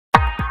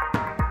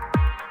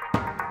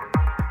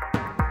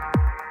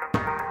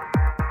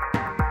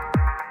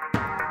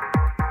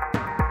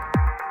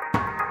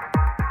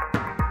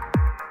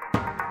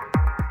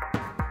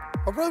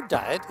road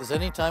diet is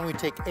anytime we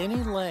take any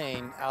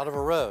lane out of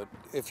a road.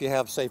 If you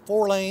have, say,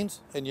 4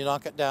 lanes and you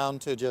knock it down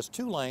to just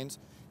 2 lanes,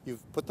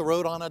 you've put the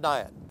road on a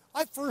diet.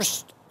 I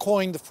first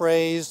coined the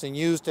phrase and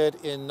used it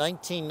in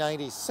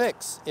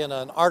 1996 in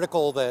an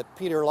article that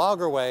Peter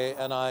Lagerwey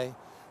and I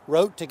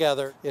wrote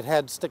together. It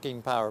had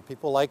sticking power.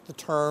 People liked the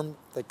term,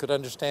 they could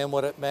understand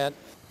what it meant.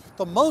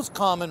 The most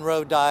common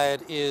road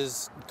diet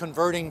is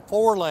converting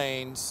 4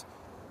 lanes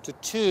to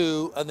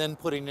 2 and then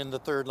putting in the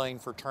 3rd lane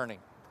for turning.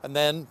 And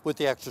then with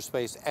the extra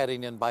space,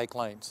 adding in bike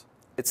lanes.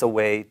 It's a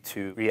way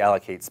to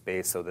reallocate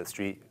space so the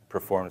street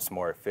performs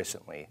more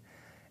efficiently.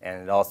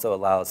 And it also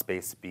allows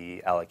space to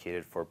be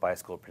allocated for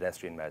bicycle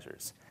pedestrian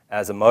measures.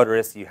 As a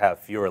motorist, you have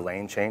fewer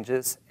lane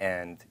changes,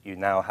 and you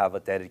now have a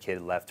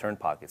dedicated left turn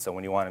pocket. So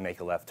when you want to make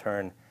a left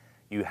turn,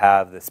 you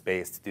have the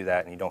space to do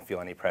that, and you don't feel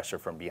any pressure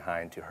from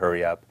behind to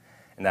hurry up.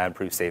 And that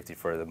improves safety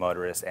for the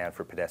motorists and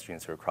for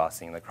pedestrians who are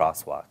crossing the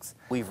crosswalks.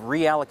 We've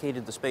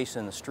reallocated the space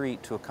in the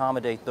street to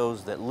accommodate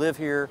those that live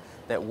here,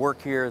 that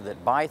work here,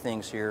 that buy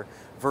things here,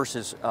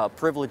 versus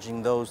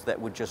privileging those that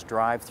would just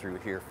drive through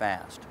here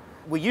fast.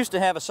 We used to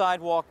have a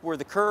sidewalk where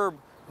the curb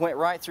went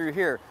right through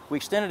here. We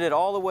extended it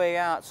all the way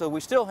out, so we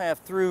still have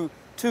through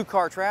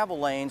 2-car travel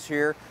lanes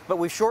here, but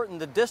we've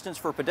shortened the distance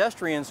for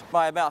pedestrians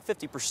by about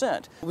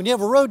 50%. When you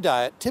have a road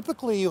diet,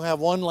 typically you have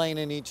 1 lane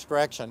in each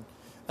direction.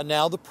 And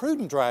now the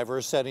prudent driver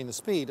is setting the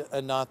speed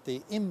and not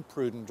the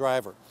imprudent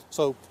driver.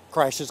 So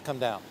crashes come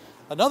down.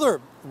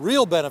 Another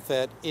real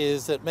benefit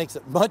is that it makes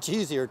it much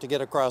easier to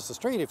get across the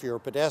street. If you're a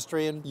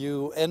pedestrian,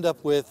 you end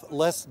up with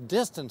less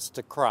distance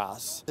to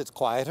cross. It's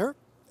quieter,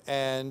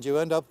 and you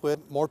end up with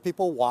more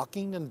people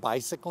walking and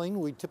bicycling.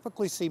 We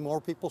typically see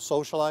more people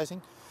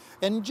socializing.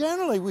 And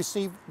generally, we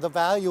see the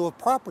value of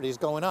properties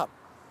going up.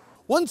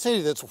 One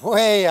city that's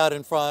way out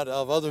in front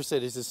of other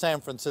cities is San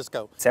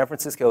Francisco. San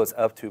Francisco is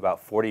up to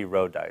about 40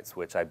 road diets,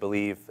 which I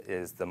believe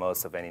is the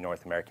most of any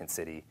North American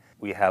city.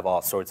 We have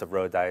all sorts of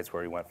road diets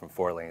where we went from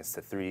 4 lanes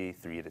to 3,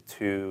 3 to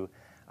 2.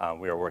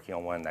 We are working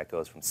on one that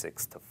goes from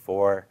 6 to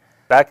 4.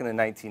 Back in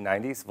the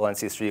 1990s,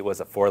 Valencia Street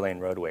was a 4-lane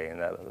roadway, and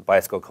the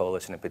Bicycle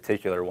Coalition in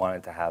particular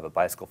wanted to have a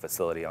bicycle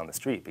facility on the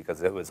street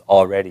because it was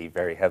already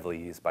very heavily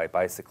used by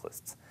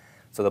bicyclists.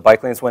 So the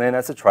bike lanes went in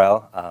as a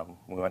trial.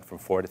 We went from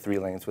 4 to 3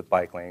 lanes with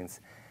bike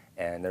lanes,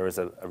 and there was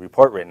a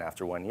report written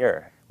after 1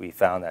 year. We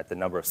found that the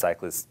number of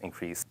cyclists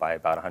increased by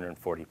about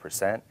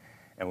 140%,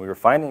 and we were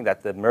finding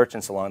that the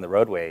merchants along the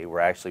roadway were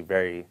actually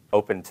very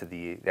open to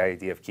the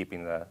idea of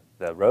keeping the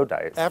road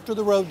diets. After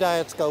the road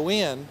diets go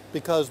in,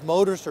 because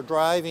motorists are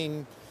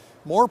driving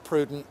more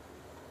prudent,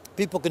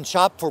 people can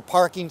shop for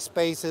parking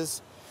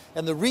spaces,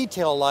 and the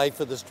retail life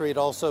of the street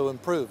also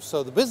improves.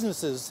 So the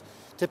businesses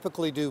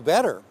typically do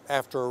better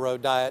after a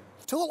road diet.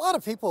 To a lot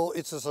of people,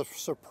 it's a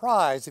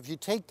surprise if you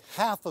take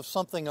half of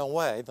something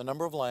away, the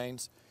number of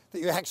lanes,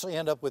 that you actually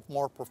end up with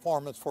more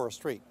performance for a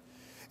street.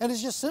 And it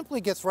just simply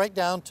gets right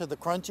down to the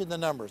crunching the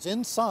numbers.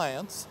 In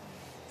science,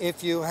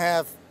 if you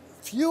have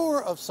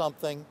fewer of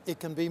something, it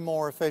can be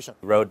more efficient.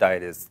 Road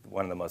diet is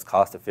one of the most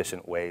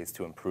cost-efficient ways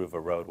to improve a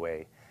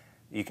roadway.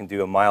 You can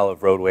do a mile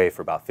of roadway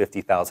for about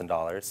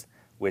 $50,000,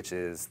 which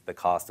is the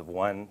cost of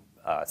 1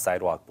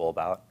 sidewalk bulb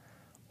out.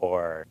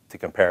 Or to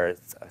compare,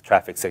 a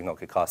traffic signal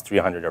could cost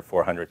 $300,000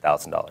 or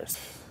 $400,000.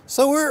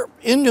 So we're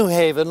in New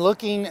Haven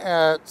looking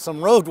at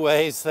some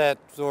roadways that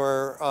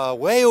were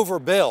way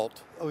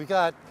overbuilt. We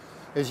got,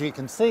 as you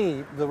can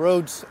see, the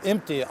roads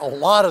empty a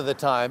lot of the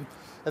time.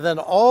 And then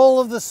all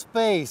of the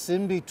space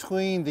in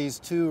between these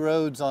 2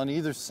 roads on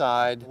either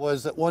side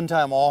was at one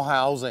time all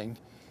housing.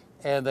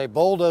 And they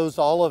bulldozed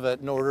all of it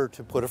in order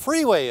to put a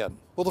freeway in.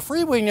 Well, the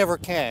freeway never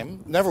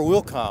came, never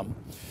will come.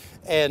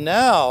 And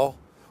now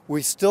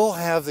we still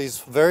have these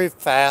very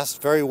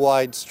fast, very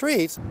wide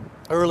streets.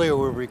 Earlier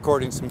we were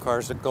recording some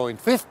cars that going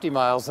 50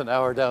 miles an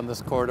hour down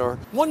this corridor.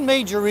 One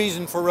major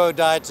reason for road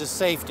diets is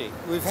safety.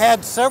 We've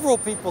had several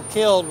people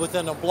killed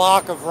within a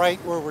block of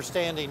right where we're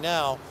standing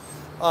now,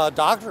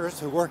 doctors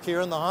who work here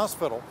in the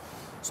hospital.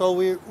 So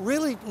we're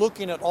really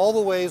looking at all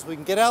the ways we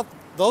can get out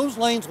those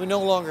lanes we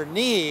no longer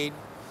need,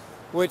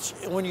 which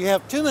when you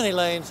have too many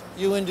lanes,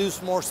 you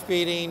induce more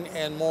speeding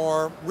and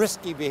more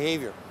risky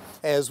behavior.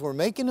 As we're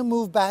making a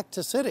move back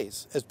to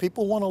cities, as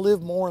people want to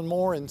live more and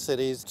more in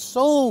cities,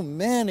 so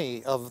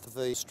many of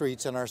the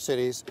streets in our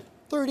cities,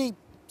 30,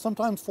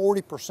 sometimes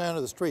 40%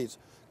 of the streets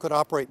could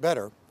operate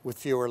better with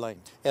fewer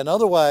lanes. And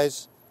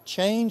otherwise,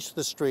 change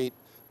the street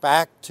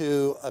back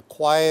to a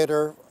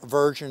quieter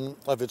version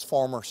of its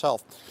former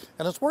self.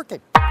 And it's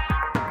working.